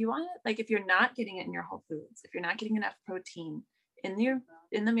ahead. if you want to, like, if you're not getting it in your whole foods, if you're not getting enough protein in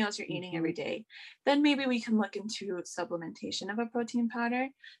the meals you're eating every day, then maybe we can look into supplementation of a protein powder.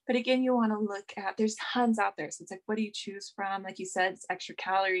 But again, you want to look at, there's tons out there. So it's like, what do you choose from? Like you said, it's extra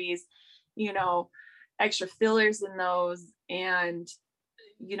calories, you know, extra fillers in those. And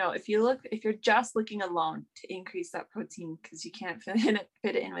if you're just looking alone to increase that protein because you can't fit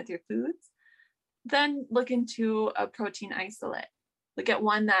it in with your foods, then look into a protein isolate. Look at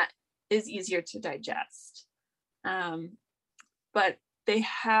one that is easier to digest. But they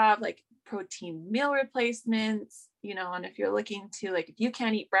have like protein meal replacements, and if you're looking to, like, if you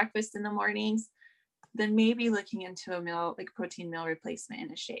can't eat breakfast in the mornings, then maybe looking into a meal, like protein meal replacement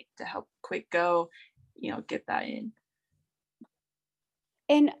in a shake to help quick go, get that in.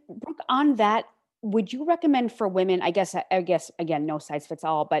 And Brooke, on that, would you recommend for women, I guess again, no size fits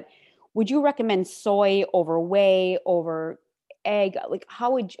all, but would you recommend soy over whey over egg? Like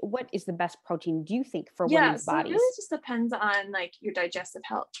what is the best protein, do you think, for Yeah, women's so it bodies? really just depends on like your digestive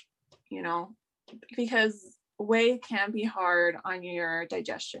health, you know, because whey can be hard on your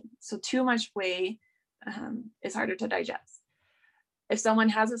digestion. So too much whey is harder to digest. If someone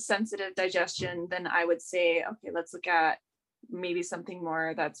has a sensitive digestion, then I would say, okay, let's look at maybe something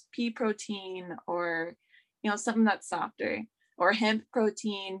more that's pea protein, or something that's softer, or hemp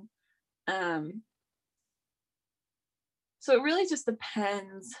protein. So it really just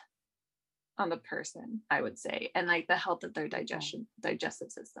depends on the person, I would say, and like the health of their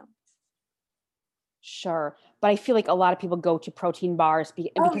digestive system. Sure. But I feel like a lot of people go to protein bars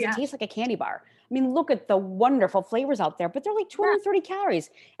Oh because it yeah, tastes like a candy bar. I mean, look at the wonderful flavors out there, but they're like yeah, 230 calories.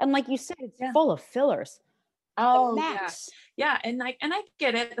 And like you said, it's yeah. full of fillers. The Oh yeah, max. yeah, and I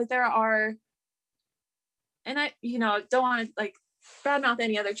get it. Like there are, and I don't want to like badmouth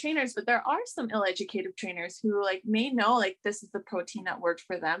any other trainers, but there are some ill-educated trainers who like may know like this is the protein that worked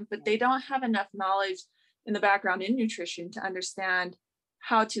for them, but they don't have enough knowledge in the background in nutrition to understand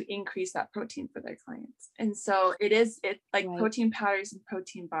how to increase that protein for their clients. And so it like Right. protein powders and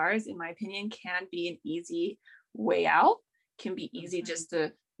protein bars, in my opinion, can be an easy way out. Can be easy just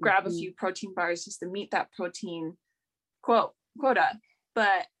to grab a Mhm. few protein bars just to meet that protein quota,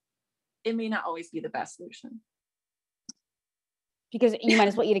 but it may not always be the best solution. Because you might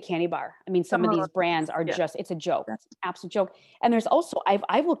as well eat a candy bar. I mean, some of these brands are Yeah. just, it's a joke. It's an absolute joke. And there's also,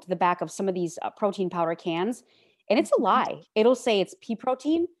 I've looked at the back of some of these protein powder cans, and it's a lie. It'll say it's pea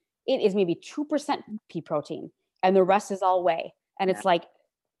protein. It is maybe 2% pea protein, and the rest is all whey. And it's like,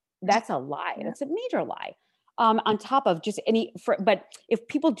 that's a lie. Yeah. That's a major lie. On top of just but if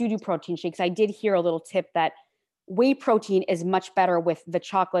people do protein shakes, I did hear a little tip that whey protein is much better with the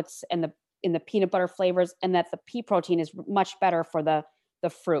chocolates and in the peanut butter flavors, and that the pea protein is much better for the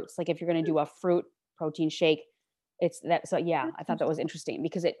fruits. Like if you're going to do a fruit protein shake, it's that. So yeah, I thought that was interesting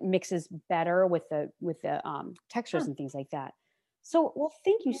because it mixes better with the textures and things like that. So, well,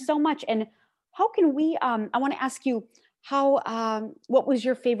 thank you so much. And how can we? I want to ask you how. What was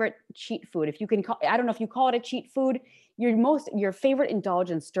your favorite cheat food? If you can call, I don't know if you call it a cheat food. Your favorite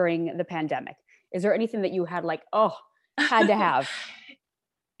indulgence during the pandemic. Is there anything that you had like, oh, had to have?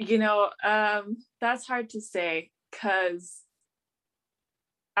 That's hard to say because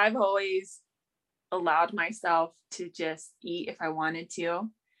I've always allowed myself to just eat if I wanted to.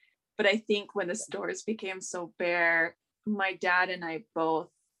 But I think when the stores became so bare, my dad and I both,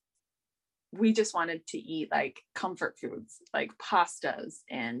 we just wanted to eat like comfort foods, like pastas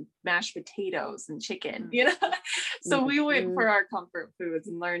and mashed potatoes and chicken, So we went for our comfort foods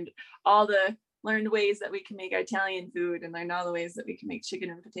and learned ways that we can make Italian food, and learned all the ways that we can make chicken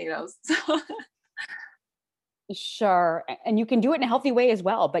and potatoes. So Sure, and you can do it in a healthy way as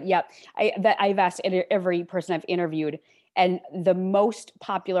well. But yeah, I've asked every person I've interviewed, and the most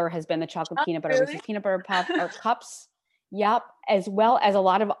popular has been the chocolate peanut butter really? Reese's peanut butter puff or cups. Yep, as well as a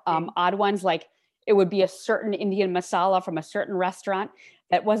lot of odd ones, like it would be a certain Indian masala from a certain restaurant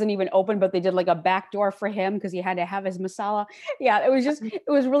that wasn't even open, but they did like a back door for him because he had to have his masala. Yeah, it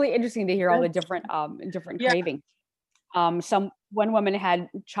was really interesting to hear all the different Yeah. cravings. One woman had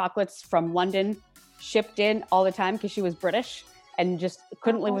chocolates from London shipped in all the time because she was British and just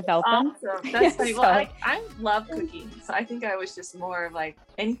couldn't live without them. Awesome. That's funny. Well, I love cooking, so I think I was just more of like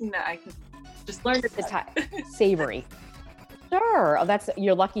anything that I could just learn to cook. Savory. Sure. Oh, that's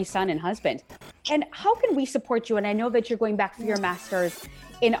your lucky son and husband. And how can we support you? And I know that you're going back for your master's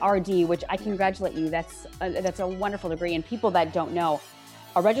in RD, which I congratulate you. That's a wonderful degree. And people that don't know,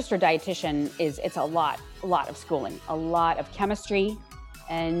 a registered dietitian it's a lot of schooling, a lot of chemistry,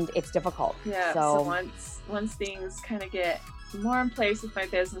 and it's difficult. Yeah. So once things kind of get more in place with my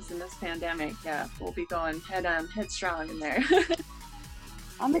business in this pandemic, we'll be going headstrong in there.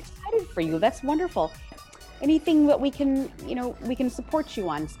 I'm excited for you. That's wonderful. Anything that we can support you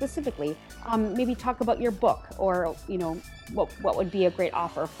on specifically? Maybe talk about your book, or what would be a great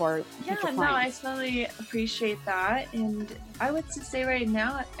offer for future clients. No, I totally appreciate that. And I would just say right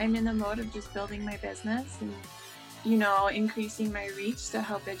now I'm in the mode of just building my business and increasing my reach to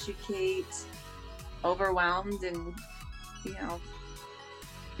help educate overwhelmed and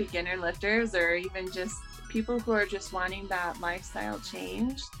beginner lifters, or even just people who are just wanting that lifestyle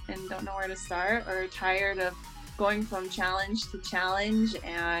change and don't know where to start, or tired of going from challenge to challenge,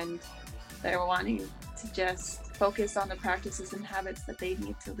 and they're wanting to just focus on the practices and habits that they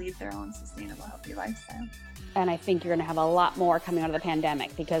need to lead their own sustainable, healthy lifestyle. And I think you're going to have a lot more coming out of the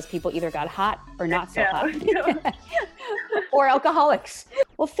pandemic because people either got hot or not so hot. Or alcoholics.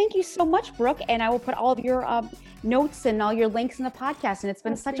 Well, thank you so much, Brooke. And I will put all of your notes and all your links in the podcast. And it's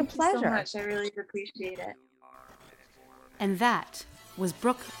been such a pleasure. Thank you so much. I really appreciate it. And that was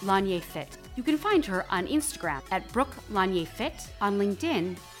Brooke Lanier Fit. You can find her on Instagram at Brooke Lanier Fit, on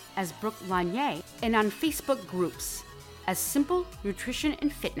LinkedIn as Brooke Lanier, and on Facebook groups as Simple Nutrition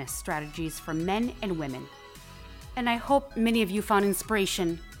and Fitness Strategies for Men and Women. And I hope many of you found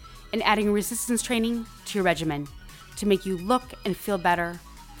inspiration in adding resistance training to your regimen to make you look and feel better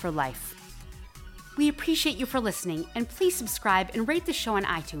for life. We appreciate you for listening, and please subscribe and rate the show on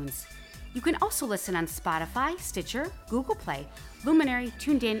iTunes. You can also listen on Spotify, Stitcher, Google Play, Luminary,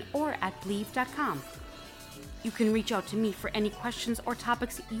 Tuned In, or at Believe.com. You can reach out to me for any questions or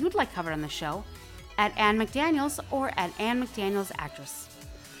topics you'd like covered on the show at Ann McDaniels or at Ann McDaniels Actress.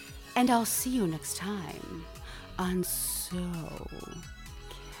 And I'll see you next time on So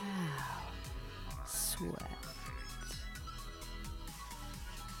Cal Sweat.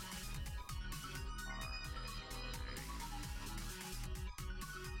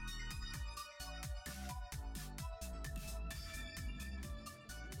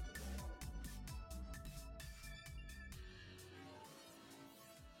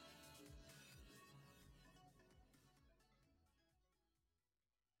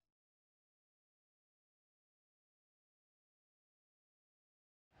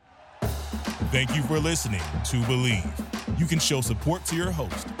 Thank you for listening to Believe. You can show support to your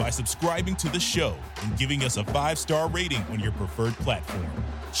host by subscribing to the show and giving us a 5-star rating on your preferred platform.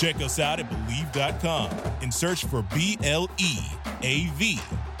 Check us out at Believe.com and search for BLEAV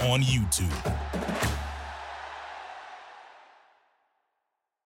on YouTube.